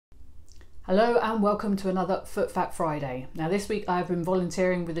Hello and welcome to another Foot Fact Friday. Now this week I have been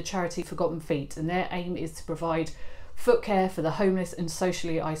volunteering with the charity Forgotten Feet, and their aim is to provide foot care for the homeless and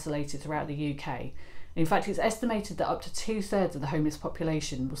socially isolated throughout the UK. In fact, it's estimated that up to 2/3 of the homeless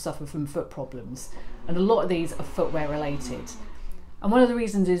population will suffer from foot problems, and a lot of these are footwear related. And one of the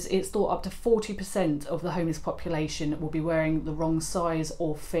reasons is it's thought up to 40% of the homeless population will be wearing the wrong size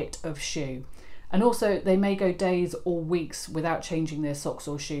or fit of shoe. And also they may go days or weeks without changing their socks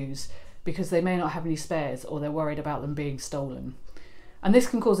or shoes, because they may not have any spares or they're worried about them being stolen. And this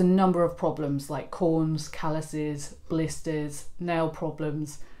can cause a number of problems like corns, calluses, blisters, nail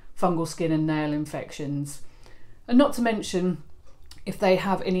problems, fungal skin and nail infections. And not to mention, if they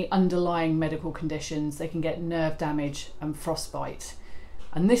have any underlying medical conditions, they can get nerve damage and frostbite.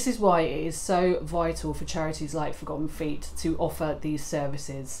 And this is why it is so vital for charities like Forgotten Feet to offer these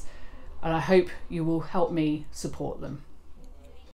services. And I hope you will help me support them.